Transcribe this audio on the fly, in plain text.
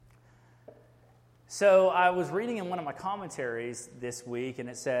So I was reading in one of my commentaries this week, and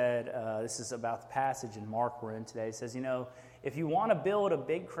it said, this is about the passage in Mark we're in today. It says, if you want to build a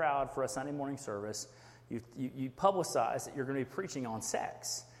big crowd for a Sunday morning service, you publicize that you're going to be preaching on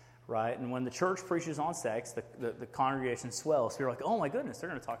sex, right? And when the church preaches on sex, the congregation swells. So you're like, oh my goodness, they're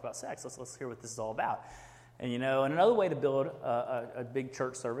going to talk about sex. Let's hear what this is all about. And and another way to build a big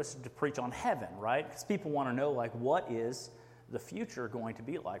church service is to preach on heaven, right? Because people want to know, what is the future going to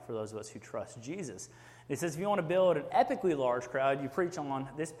be like for those of us who trust Jesus. And it says if you want to build an epically large crowd, you preach on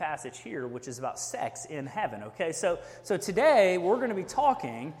this passage here, which is about sex in heaven, okay? So today we're going to be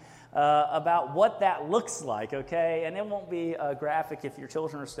talking about what that looks like, okay? And it won't be graphic if your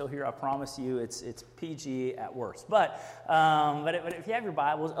children are still here. I promise you it's PG at worst. But if you have your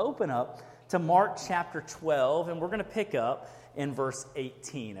Bibles, open up to Mark chapter 12, and we're going to pick up in verse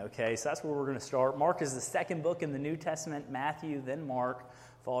 18, okay? So that's where we're going to start. Mark is the second book in the New Testament, Matthew, then Mark,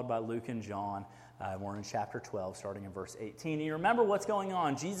 followed by Luke and John. We're in chapter 12, starting in verse 18. And you remember what's going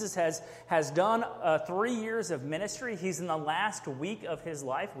on. Jesus has done 3 years of ministry. He's in the last week of his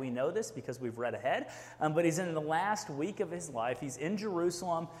life. We know this because we've read ahead. But he's in the last week of his life. He's in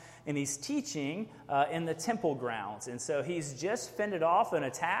Jerusalem, and he's teaching in the temple grounds. And so he's just fended off an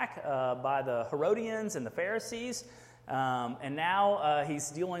attack by the Herodians and the Pharisees. And now he's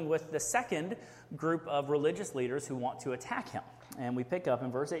dealing with the second group of religious leaders who want to attack him. And we pick up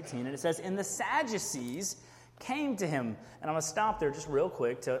in verse 18, and it says, and the Sadducees came to him. And I'm going to stop there just real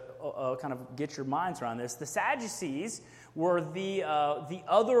quick to kind of get your minds around this. The Sadducees were the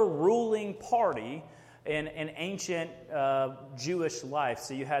other ruling party in ancient Jewish life.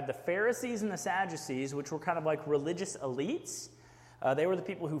 So you had the Pharisees and the Sadducees, which were kind of like religious elites. They were the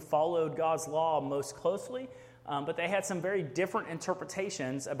people who followed God's law most closely. But they had some very different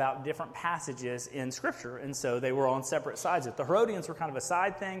interpretations about different passages in Scripture, and so they were on separate sides. The Herodians were kind of a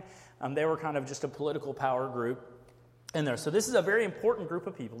side thing. They were kind of just a political power group in there. So this is a very important group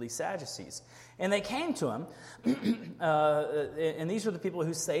of people, these Sadducees. And they came to him, and these are the people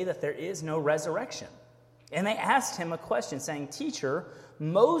who say that there is no resurrection. And they asked him a question, saying, Teacher,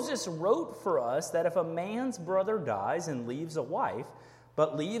 Moses wrote for us that if a man's brother dies and leaves a wife,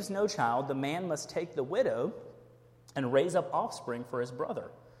 but leaves no child, the man must take the widow and raise up offspring for his brother.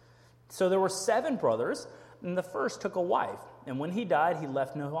 So there were 7 brothers, and the first took a wife. And when he died, he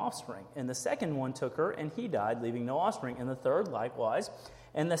left no offspring. And the second one took her, and he died, leaving no offspring. And the third likewise.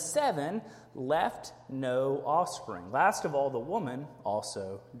 And the 7 left no offspring. Last of all, the woman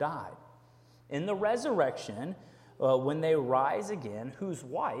also died. In the resurrection, when they rise again, whose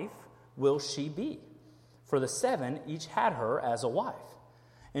wife will she be? For the 7 each had her as a wife.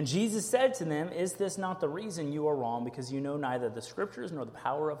 And Jesus said to them, Is this not the reason you are wrong, because you know neither the Scriptures nor the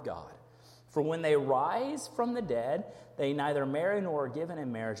power of God? For when they rise from the dead, they neither marry nor are given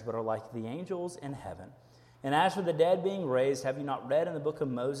in marriage, but are like the angels in heaven. And as for the dead being raised, have you not read in the book of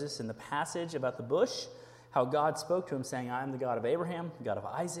Moses, in the passage about the bush, how God spoke to him, saying, I am the God of Abraham, the God of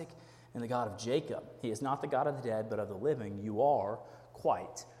Isaac, and the God of Jacob. He is not the God of the dead, but of the living. You are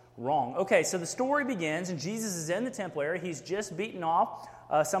quite wrong. Okay, so the story begins, and Jesus is in the temple area. He's just beaten off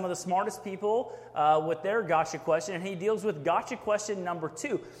some of the smartest people with their gotcha question, and he deals with gotcha question number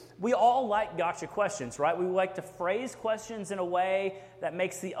 2. We all like gotcha questions, right? We like to phrase questions in a way that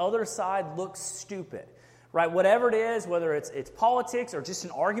makes the other side look stupid, right? Whatever it is, whether it's politics or just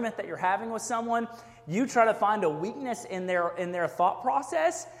an argument that you're having with someone, you try to find a weakness in their thought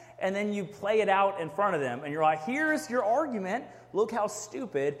process, and then you play it out in front of them, and you're like, here's your argument, look how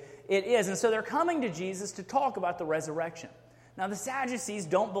stupid it is. And so they're coming to Jesus to talk about the resurrection. Now, the Sadducees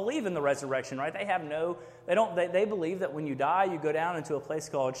don't believe in the resurrection, right? They believe that when you die, you go down into a place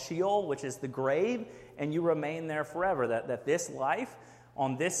called Sheol, which is the grave, and you remain there forever. That this life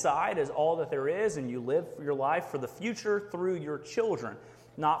on this side is all that there is, and you live your life for the future through your children,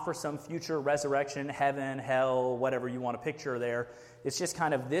 not for some future resurrection, heaven, hell, whatever you want to picture there. It's just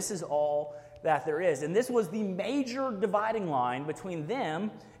kind of, this is all that there is. And this was the major dividing line between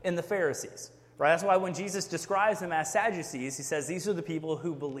them and the Pharisees. Right? That's why when Jesus describes them as Sadducees, he says these are the people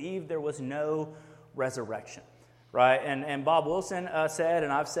who believe there was no resurrection. Right? And Bob Wilson said,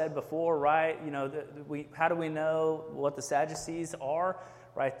 and I've said before, right? How do we know what the Sadducees are?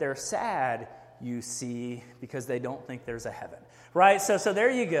 Right? They're sad, you see, because they don't think there's a heaven. Right? So there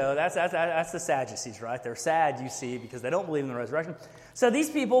you go. That's the Sadducees, right? They're sad, you see, because they don't believe in the resurrection. So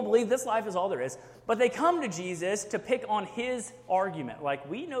these people believe this life is all there is, but they come to Jesus to pick on his argument. Like,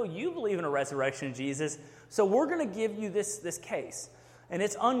 we know you believe in a resurrection, Jesus, so we're going to give you this case. And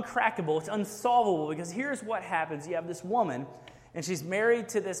it's uncrackable, it's unsolvable, because here's what happens. You have this woman, and she's married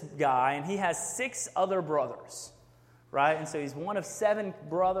to this guy, and he has 6 other brothers, right? And so he's one of 7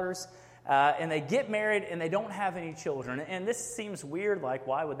 brothers. and they get married and they don't have any children. And this seems weird, like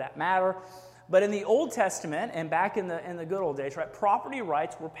why would that matter? But in the Old Testament and back in the good old days, right, property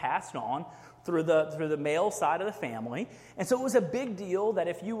rights were passed on through the male side of the family. And so it was a big deal that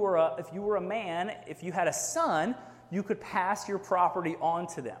if you were a man, if you had a son, you could pass your property on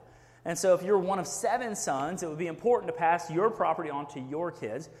to them. And so if you're one of 7 sons, it would be important to pass your property on to your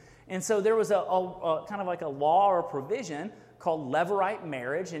kids. And so there was a kind of like a law or provision called levirate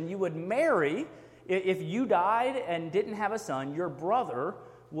marriage, and you would marry, if you died and didn't have a son, your brother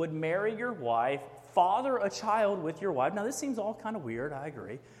would marry your wife, father a child with your wife. Now this seems all kind of weird, I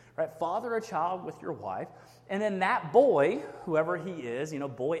agree. Right? Father a child with your wife, and then that boy, whoever he is,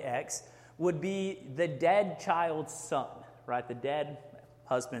 boy X, would be the dead child's son, right? The dead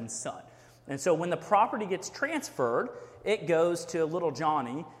husband's son. And so when the property gets transferred, it goes to little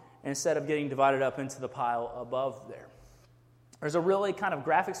Johnny instead of getting divided up into the pile above there. There's a really kind of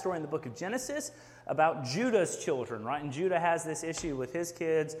graphic story in the book of Genesis about Judah's children, right? And Judah has this issue with his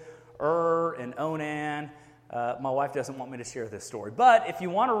kids, and Onan. My wife doesn't want me to share this story. But if you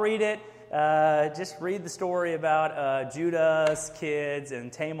want to read it, just read the story about Judah's kids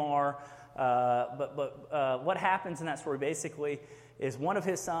and Tamar. But what happens in that story basically is one of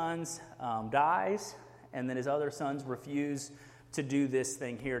his sons dies, and then his other sons refuse to do this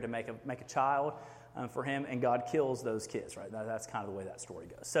thing here to make a child for him, and God kills those kids, right? That's kind of the way that story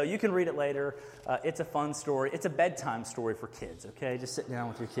goes. So you can read it later. It's a fun story. It's a bedtime story for kids, okay? Just sit down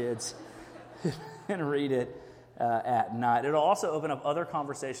with your kids and read it at night. It'll also open up other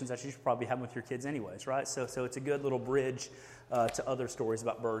conversations that you should probably have with your kids anyways, right? So it's a good little bridge to other stories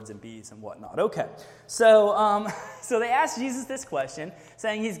about birds and bees and whatnot. Okay, so they asked Jesus this question,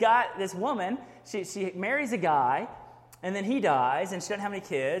 saying he's got this woman, she marries a guy, and then he dies, and she doesn't have any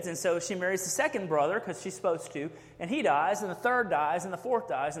kids, and so she marries the second brother, because she's supposed to, and he dies, and the third dies, and the fourth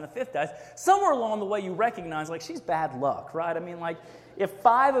dies, and the fifth dies. Somewhere along the way you recognize, like, she's bad luck, right? I mean, like, if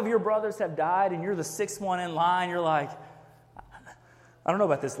 5 of your brothers have died, and you're the 6th one in line, you're like, I don't know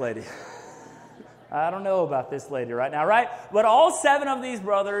about this lady. I don't know about this lady right now, right? But all 7 of these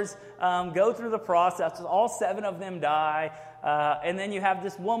brothers go through the process. All 7 of them die, and then you have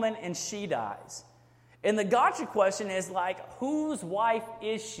this woman, and she dies. And the gotcha question is like, whose wife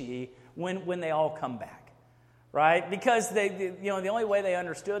is she when they all come back, right? Because the only way they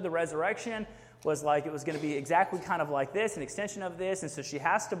understood the resurrection was like it was going to be exactly kind of like this, an extension of this, and so she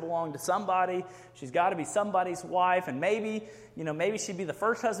has to belong to somebody. She's got to be somebody's wife, and maybe she'd be the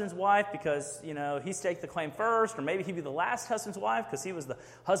first husband's wife because, he staked the claim first, or maybe he'd be the last husband's wife because he was the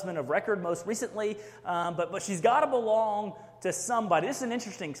husband of record most recently, but she's got to belong to somebody. This is an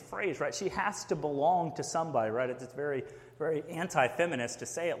interesting phrase, right? She has to belong to somebody, right? It's very, very anti-feminist to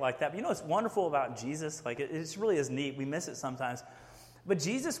say it like that. But what's wonderful about Jesus? Like, it really is neat. We miss it sometimes. But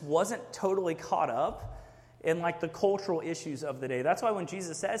Jesus wasn't totally caught up in like the cultural issues of the day. That's why when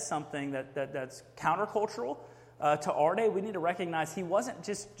Jesus says something that's countercultural to our day, we need to recognize he wasn't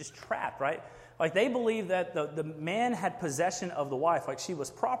just trapped, right? Like they believed that the man had possession of the wife, like she was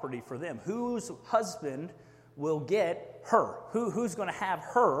property for them. Whose husband will get her? Who's going to have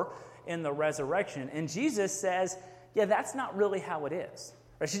her in the resurrection? And Jesus says, yeah, that's not really how it is.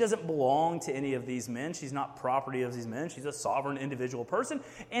 Right? She doesn't belong to any of these men. She's not property of these men. She's a sovereign individual person.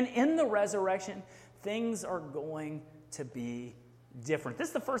 And in the resurrection, things are going to be different. This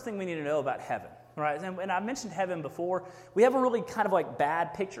is the first thing we need to know about heaven. Right? And I mentioned heaven before. We have a really kind of like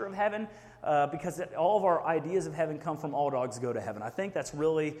bad picture of heaven because all of our ideas of heaven come from all dogs go to heaven. I think that's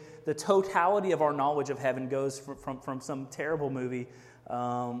really the totality of our knowledge of heaven goes from some terrible movie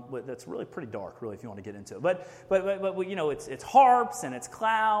that's really pretty dark, really, if you want to get into it. But it's harps and it's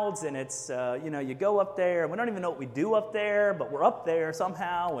clouds and it's you go up there and we don't even know what we do up there, but we're up there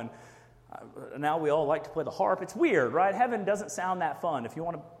somehow and now we all like to play the harp. It's weird, right? Heaven doesn't sound that fun. If you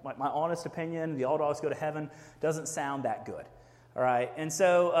want my honest opinion, the all dogs go to heaven doesn't sound that good. All right, and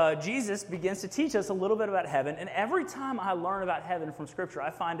so Jesus begins to teach us a little bit about heaven, and every time I learn about heaven from Scripture, I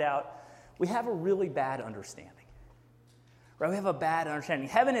find out we have a really bad understanding. Right? We have a bad understanding.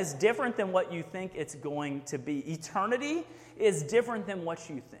 Heaven is different than what you think it's going to be. Eternity is different than what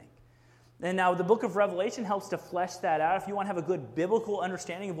you think. And now the book of Revelation helps to flesh that out. If you want to have a good biblical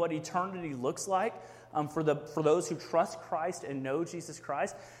understanding of what eternity looks like for those who trust Christ and know Jesus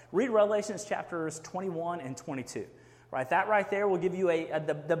Christ, read Revelations chapters 21 and 22. Right, that right there will give you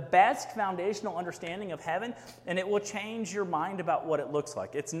the best foundational understanding of heaven, and it will change your mind about what it looks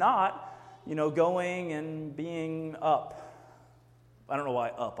like. It's not, going and being up. I don't know why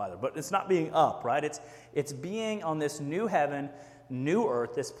up either, but it's not being up, right? It's being on this new heaven, new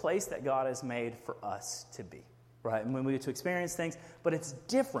earth, this place that God has made for us to be. right? And when we get to experience things, but it's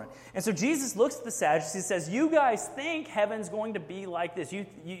different. And so Jesus looks at the Sadducees and says, you guys think heaven's going to be like this. You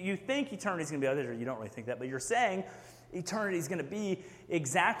think eternity's going to be like this, or you don't really think that, but you're saying eternity's going to be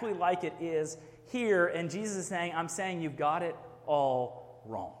exactly like it is here. And Jesus is saying, I'm saying you've got it all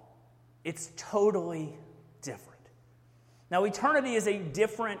wrong. It's totally different. Now, eternity is a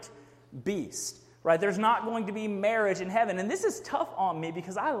different beast, right? There's not going to be marriage in heaven. And this is tough on me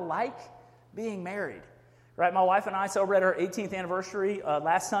because I like being married, right? My wife and I celebrated our 18th anniversary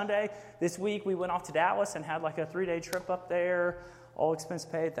last Sunday. This week, we went off to Dallas and had like a 3-day trip up there, all expense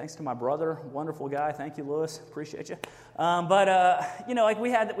paid, thanks to my brother, wonderful guy. Thank you, Lewis. Appreciate you. We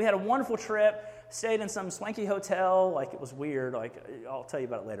had a wonderful trip. Stayed in some swanky hotel, like it was weird, like I'll tell you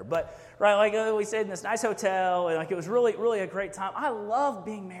about it later. But, right, we stayed in this nice hotel, and like it was really, really a great time. I love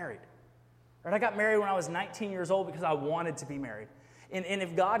being married. Right, I got married when I was 19 years old because I wanted to be married. And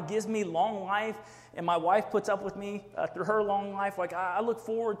if God gives me long life, and my wife puts up with me through her long life, like I look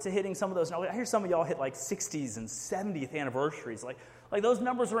forward to hitting some of those. Now, I hear some of y'all hit like 60s and 70th anniversaries. Like those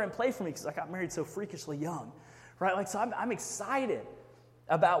numbers are in play for me because I got married so freakishly young. Right, like so I'm excited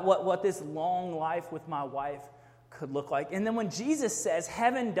about what this long life with my wife could look like. And then when Jesus says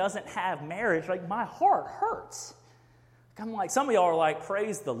heaven doesn't have marriage, like my heart hurts. I'm like, some of y'all are like,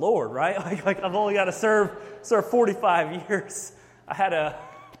 praise the Lord, right? Like I've only got to serve 45 years. I had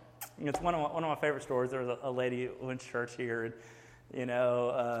it's one of my favorite stories. There was a lady who went to church here,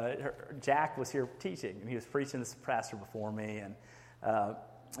 and Jack was here teaching, and he was preaching, this pastor before me, and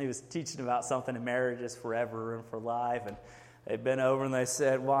he was teaching about something in marriage is forever and for life, and they'd been over and they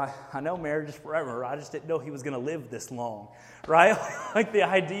said, well, I know marriage is forever. I just didn't know he was going to live this long, right? Like the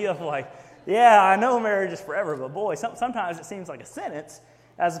idea of like, yeah, I know marriage is forever, but boy, sometimes it seems like a sentence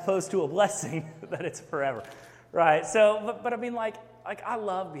as opposed to a blessing that it's forever, right? So, but I mean, like I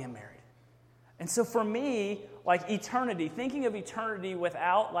love being married. And so for me, like eternity, thinking of eternity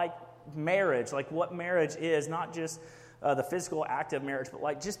without like marriage, like what marriage is, not just the physical act of marriage, but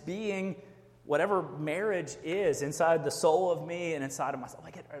like just being whatever marriage is inside the soul of me and inside of myself.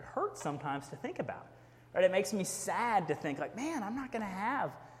 Like it hurts sometimes to think about. Right? It makes me sad to think like, man, I'm not going to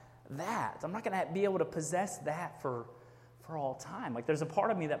have that. I'm not going to be able to possess that for all time. Like there's a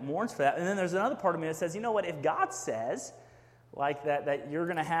part of me that mourns for that. And then there's another part of me that says, you know what, if God says like that you're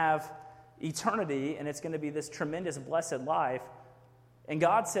going to have eternity and it's going to be this tremendous blessed life, and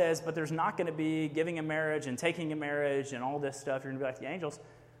God says, but there's not going to be giving a marriage and taking a marriage and all this stuff, you're going to be like the angels.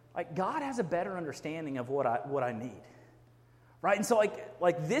 Like God has a better understanding of what I need, right? And so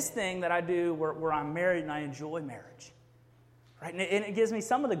like this thing that I do where I'm married and I enjoy marriage, right? And it gives me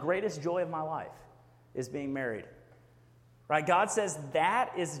some of the greatest joy of my life is being married, right? God says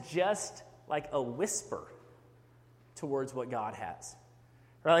that is just like a whisper towards what God has,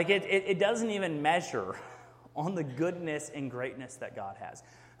 right? Like it doesn't even measure on the goodness and greatness that God has.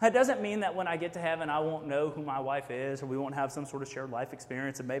 That doesn't mean that when I get to heaven, I won't know who my wife is, or we won't have some sort of shared life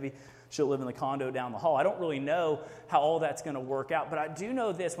experience, and maybe she'll live in the condo down the hall. I don't really know how all that's going to work out, but I do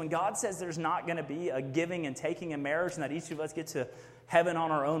know this. When God says there's not going to be a giving and taking in marriage, and that each of us get to heaven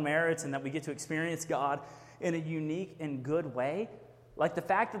on our own merits, and that we get to experience God in a unique and good way, like the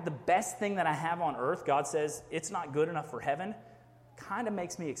fact that the best thing that I have on earth, God says it's not good enough for heaven, kind of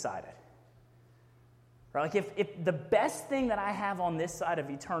makes me excited. Right? Like if the best thing that I have on this side of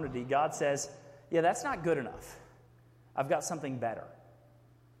eternity, God says, yeah, that's not good enough. I've got something better.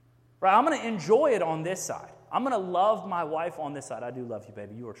 Right? I'm going to enjoy it on this side. I'm going to love my wife on this side. I do love you,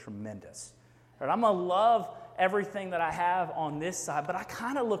 baby. You are tremendous. Right? I'm going to love everything that I have on this side, but I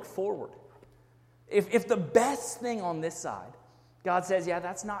kind of look forward. If the best thing on this side, God says, yeah,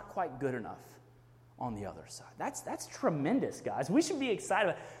 that's not quite good enough on the other side. That's tremendous, guys. We should be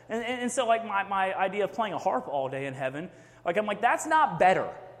excited. And so like my idea of playing a harp all day in heaven, like I'm like, that's not better.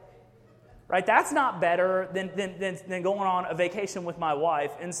 Right? That's not better than going on a vacation with my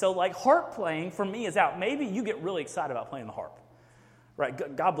wife. And so like harp playing for me is out. Maybe you get really excited about playing the harp.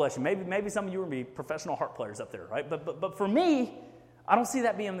 Right? God bless you. Maybe some of you will be professional harp players up there, right? But for me, I don't see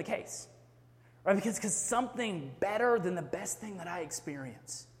that being the case. Right? Because something better than the best thing that I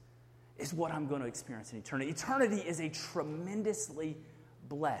experience is what I'm going to experience in eternity. Eternity is a tremendously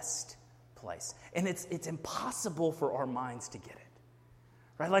blessed place. And it's impossible for our minds to get it.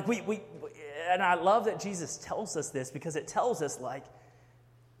 Right? Like we and I love that Jesus tells us this, because it tells us like,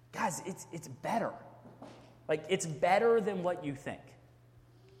 guys, it's better. Like it's better than what you think.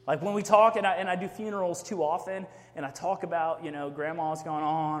 Like when we talk, and I do funerals too often, and I talk about, grandma's gone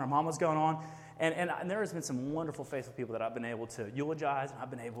on or mama's gone on, and there has been some wonderful, faithful people that I've been able to eulogize, and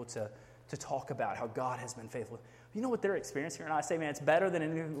I've been able to talk about how God has been faithful. You know what they're experiencing? And I say, man, it's better than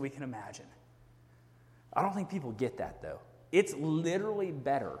anything we can imagine. I don't think people get that, though. It's literally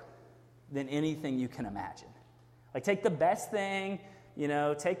better than anything you can imagine. Like, take the best thing,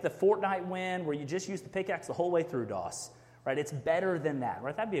 take the Fortnite win where you just use the pickaxe the whole way through, Doss. Right? It's better than that,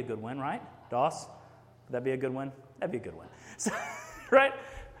 right? That'd be a good win, right? Doss? Would that be a good win? That'd be a good win. So, right?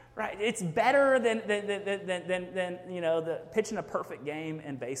 Right? It's better than the pitching a perfect game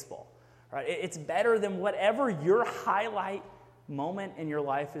in baseball. Right? It's better than whatever your highlight moment in your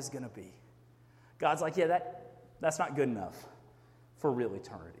life is going to be. God's like, yeah, that's not good enough for real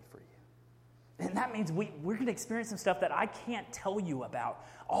eternity for you. And that means we're going to experience some stuff that I can't tell you about.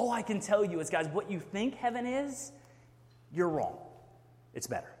 All I can tell you is, guys, what you think heaven is, you're wrong. It's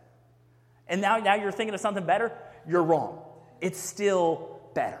better. And now you're thinking of something better, you're wrong. It's still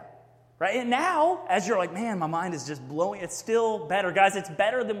better. Right? And now, as you're like, man, my mind is just blowing, it's still better. Guys, it's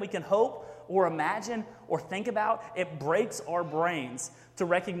better than we can hope or imagine or think about. It breaks our brains to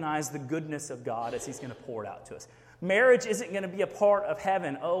recognize the goodness of God as He's going to pour it out to us. Marriage isn't going to be a part of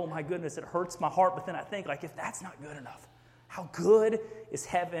heaven. Oh, my goodness, it hurts my heart. But then I think, if that's not good enough, how good is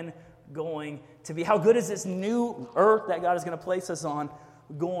heaven going to be? How good is this new earth that God is going to place us on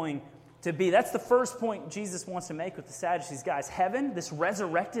going to be? That's the first point Jesus wants to make with the Sadducees. Guys, heaven, this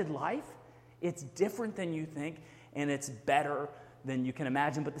resurrected life, it's different than you think, and it's better than you can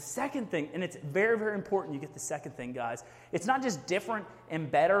imagine. But the second thing, and it's very, very important you get the second thing, guys, it's not just different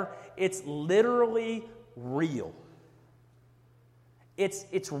and better, it's literally real.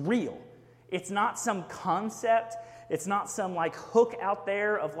 It's real. It's not some concept. It's not some hook out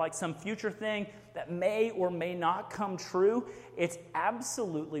there of some future thing that may or may not come true. It's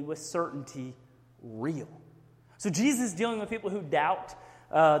absolutely with certainty real. So Jesus is dealing with people who doubt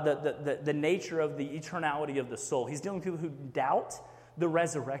the nature of the eternality of the soul. He's dealing with people who doubt the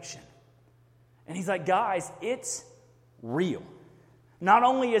resurrection. And he's like, guys, it's real. Not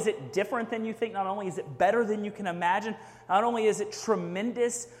only is it different than you think, not only is it better than you can imagine, not only is it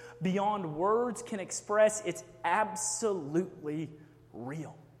tremendous beyond words can express, it's absolutely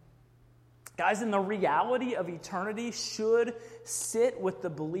real. Guys, and the reality of eternity should sit with the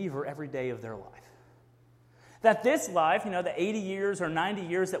believer every day of their life. That this life, the 80 years or 90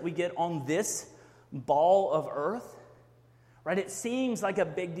 years that we get on this ball of earth, right, it seems like a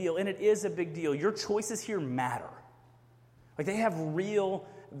big deal, and it is a big deal. Your choices here matter. They have real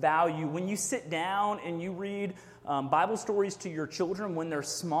value. When you sit down and you read Bible stories to your children when they're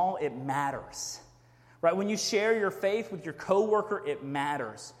small, it matters. Right? When you share your faith with your coworker, it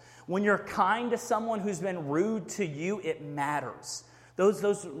matters. When you're kind to someone who's been rude to you, it matters.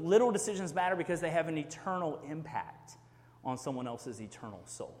 Those little decisions matter because they have an eternal impact on someone else's eternal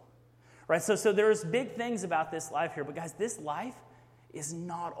soul. Right? So there's big things about this life here, but guys, this life is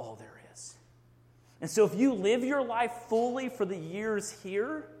not all there is. And so if you live your life fully for the years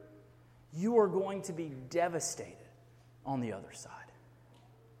here, you are going to be devastated on the other side.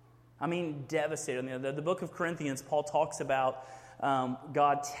 I mean, devastated. The book of Corinthians, Paul talks about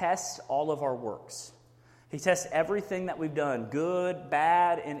God tests all of our works. He tests everything that we've done, good,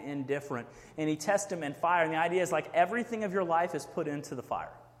 bad, and indifferent. And he tests them in fire. And the idea is everything of your life is put into the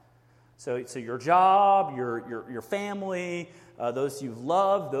fire. So your job, your family, those you've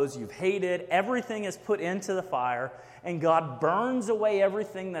loved, those you've hated, everything is put into the fire, and God burns away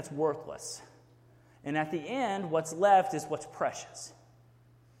everything that's worthless. And at the end, what's left is what's precious.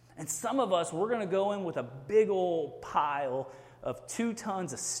 And some of us, we're going to go in with a big old pile of 2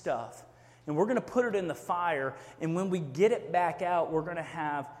 tons of stuff, and we're going to put it in the fire, and when we get it back out, we're going to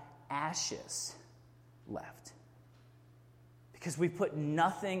have ashes left. Because we put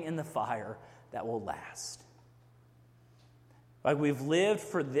nothing in the fire that will last. We've lived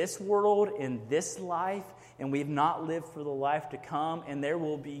for this world in this life, and we've not lived for the life to come, and there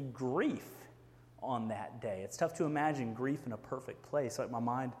will be grief on that day. It's tough to imagine grief in a perfect place. My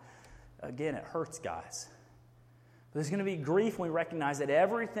mind, again, it hurts, guys. But there's going to be grief when we recognize that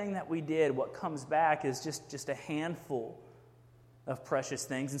everything that we did, what comes back is just a handful of precious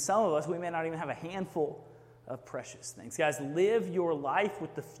things. And some of us, we may not even have a handful of precious things. Guys, live your life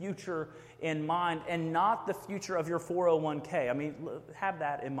with the future in mind and not the future of your 401k. I mean, have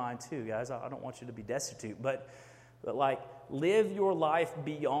that in mind too, guys. I don't want you to be destitute, but live your life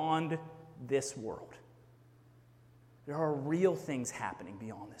beyond this world. There are real things happening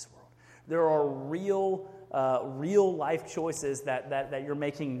beyond this world. There are real life choices that you're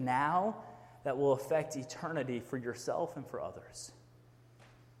making now that will affect eternity for yourself and for others.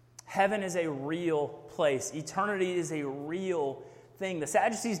 Heaven is a real place. Eternity is a real thing. The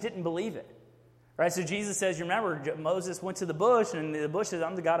Sadducees didn't believe it. Right? So Jesus says, you remember, Moses went to the bush, and the bush says,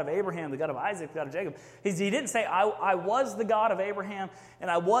 I'm the God of Abraham, the God of Isaac, the God of Jacob. He didn't say, I was the God of Abraham,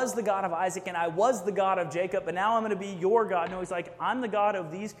 and I was the God of Isaac, and I was the God of Jacob, but now I'm going to be your God. No, he's like, I'm the God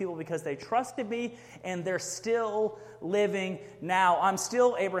of these people because they trusted me, and they're still living now. I'm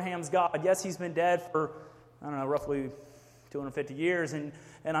still Abraham's God. Yes, he's been dead for, I don't know, roughly 250 years, and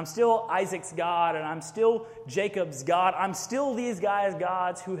I'm still Isaac's God, and I'm still Jacob's God. I'm still these guys'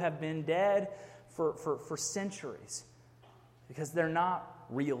 gods who have been dead for centuries, because they're not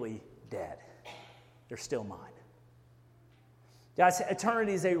really dead. They're still mine. Guys,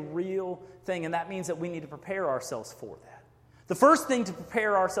 eternity is a real thing, and that means that we need to prepare ourselves for that. The first thing to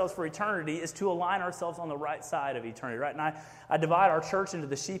prepare ourselves for eternity is to align ourselves on the right side of eternity, right? And I divide our church into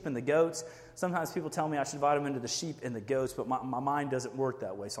the sheep and the goats. Sometimes people tell me I should divide them into the sheep and the goats, but my mind doesn't work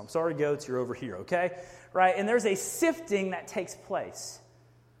that way. So I'm sorry, goats, you're over here, okay? Right? And there's a sifting that takes place.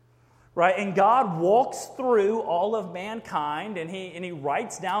 Right, and God walks through all of mankind, and he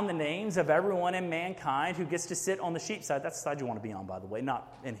writes down the names of everyone in mankind who gets to sit on the sheep side. That's the side you want to be on, by the way,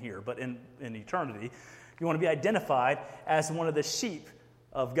 not in here, but in eternity. You want to be identified as one of the sheep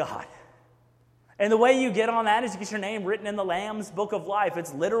of God. And the way you get on that is you get your name written in the Lamb's Book of Life.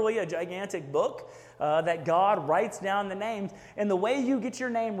 It's literally a gigantic book that God writes down the names. And the way you get your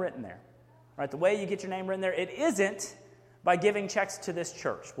name written there, right, the way you get your name written there, it isn't by giving checks to this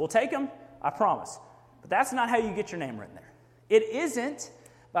church. We'll take them, I promise. But that's not how you get your name written there. It isn't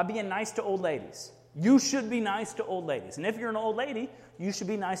by being nice to old ladies. You should be nice to old ladies. And if you're an old lady, you should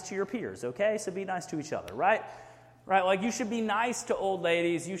be nice to your peers, okay? So be nice to each other, right? Right? Like, you should be nice to old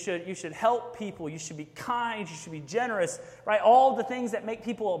ladies. You should help people. You should be kind. You should be generous, right? All the things that make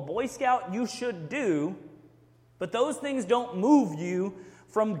people a Boy Scout, you should do. But those things don't move you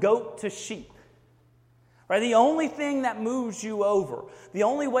from goat to sheep. Right? The only thing that moves you over, the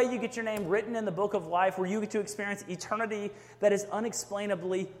only way you get your name written in the book of life where you get to experience eternity that is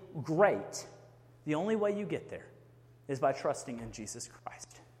unexplainably great, the only way you get there is by trusting in Jesus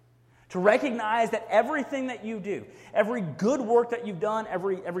Christ. To recognize that everything that you do, every good work that you've done,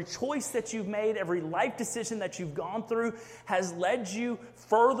 every choice that you've made, every life decision that you've gone through has led you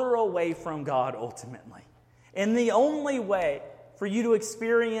further away from God ultimately. And the only way for you to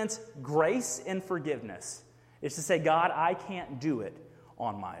experience grace and forgiveness is to say, God, I can't do it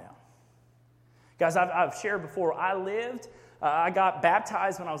on my own. Guys, I've shared before, I got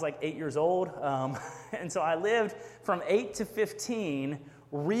baptized when I was like 8 years old. And so I lived from 8 to 15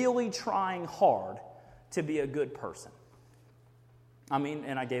 really trying hard to be a good person. I mean,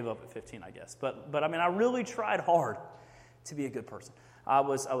 and I gave up at 15, I guess. But I mean, I really tried hard to be a good person. I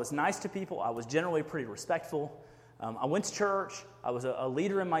was nice to people. I was generally pretty respectful. I went to church. I was a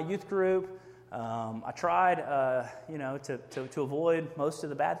leader in my youth group. I tried, to avoid most of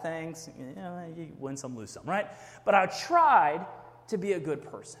the bad things. You win some, lose some, right? But I tried to be a good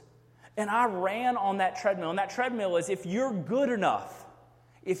person. And I ran on that treadmill. And that treadmill is, if you're good enough,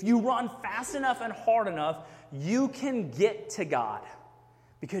 if you run fast enough and hard enough, you can get to God.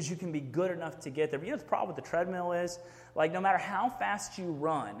 Because you can be good enough to get there. But you know what the problem with the treadmill is? Like, no matter how fast you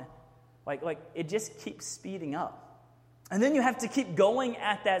run, like it just keeps speeding up. And then you have to keep going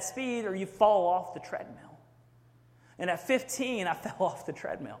at that speed or you fall off the treadmill. And at 15, I fell off the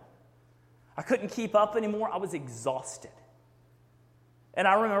treadmill. I couldn't keep up anymore. I was exhausted. And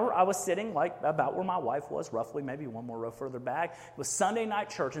I remember I was sitting like about where my wife was, roughly maybe one more row further back. It was Sunday night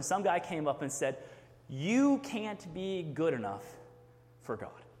church, and some guy came up and said, "You can't be good enough for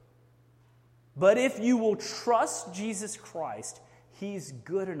God. But if you will trust Jesus Christ, He's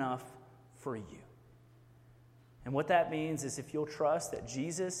good enough for you." And what that means is if you'll trust that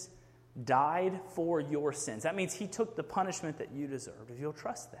Jesus died for your sins, that means He took the punishment that you deserved. If you'll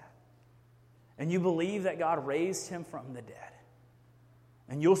trust that, and you believe that God raised Him from the dead,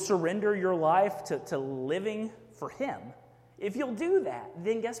 and you'll surrender your life to living for Him, if you'll do that,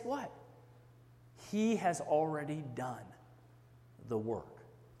 then guess what? He has already done the work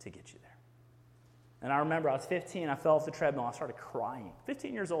to get you there. And I remember I was 15, I fell off the treadmill, I started crying.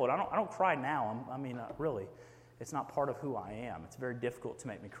 15 years old, I don't cry now, really. It's not part of who I am. It's very difficult to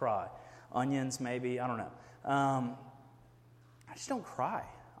make me cry. Onions, maybe, I don't know. I just don't cry.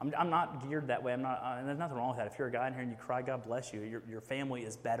 I'm not geared that way. There's nothing wrong with that. If you're a guy in here and you cry, God bless you. Your family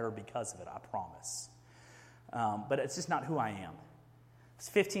is better because of it, I promise. But it's just not who I am. I was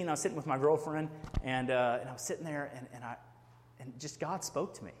 15, I was sitting with my girlfriend, and I was sitting there, and just God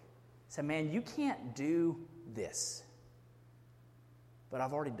spoke to me. He said, "Man, you can't do this, but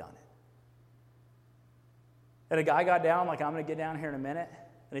I've already done it." And a guy got down, like I'm going to get down here in a minute,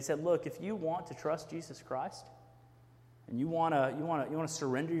 and he said, "Look, if you want to trust Jesus Christ, and you want to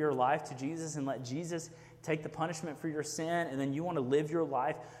surrender your life to Jesus and let Jesus take the punishment for your sin, and then you want to live your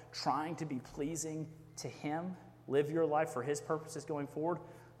life trying to be pleasing to Him, live your life for His purposes going forward,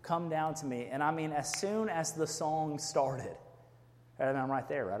 come down to me. And I mean, as soon as the song started, and I'm right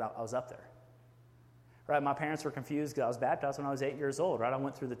there, right? I was up there. Right, my parents were confused because I was baptized when I was 8 years old, right? I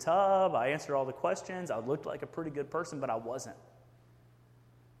went through the tub, I answered all the questions, I looked like a pretty good person, but I wasn't.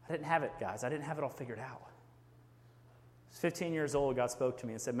 I didn't have it, guys. I didn't have it all figured out. I was 15 years old, God spoke to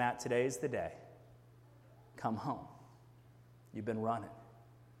me and said, Matt, today's the day. Come home. You've been running,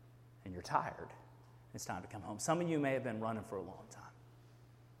 and you're tired. It's time to come home. Some of you may have been running for a long time.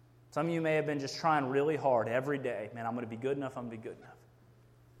 Some of you may have been just trying really hard every day. Man, I'm going to be good enough, I'm going to be good enough.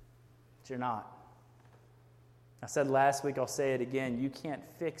 But you're not. I said last week, I'll say it again, you can't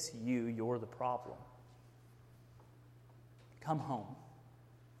fix you, you're the problem. Come home.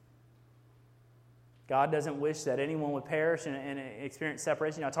 God doesn't wish that anyone would perish and experience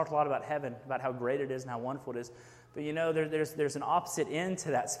separation. I talked a lot about heaven, about how great it is and how wonderful it is. But there's an opposite end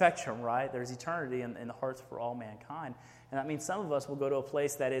to that spectrum, right? There's eternity in the hearts for all mankind. And that means some of us will go to a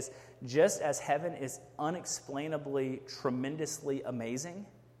place that is just as heaven is unexplainably, tremendously amazing.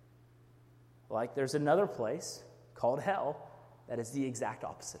 Like there's another place called hell that is the exact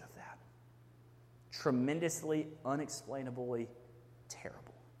opposite of that. Tremendously, unexplainably terrible.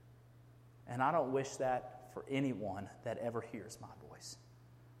 And I don't wish that for anyone that ever hears my voice.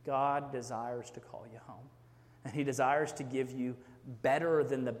 God desires to call you home. And He desires to give you better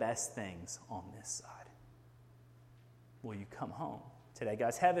than the best things on this side. Will you come home today?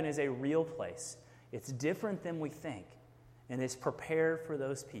 Guys, heaven is a real place. It's different than we think. And it's prepared for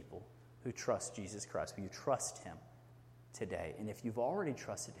those people who trust Jesus Christ. Will you trust Him today? And if you've already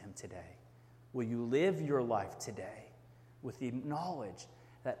trusted Him today, will you live your life today with the knowledge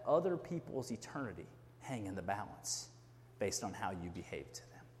that other people's eternity hang in the balance based on how you behave to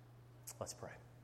them? Let's pray.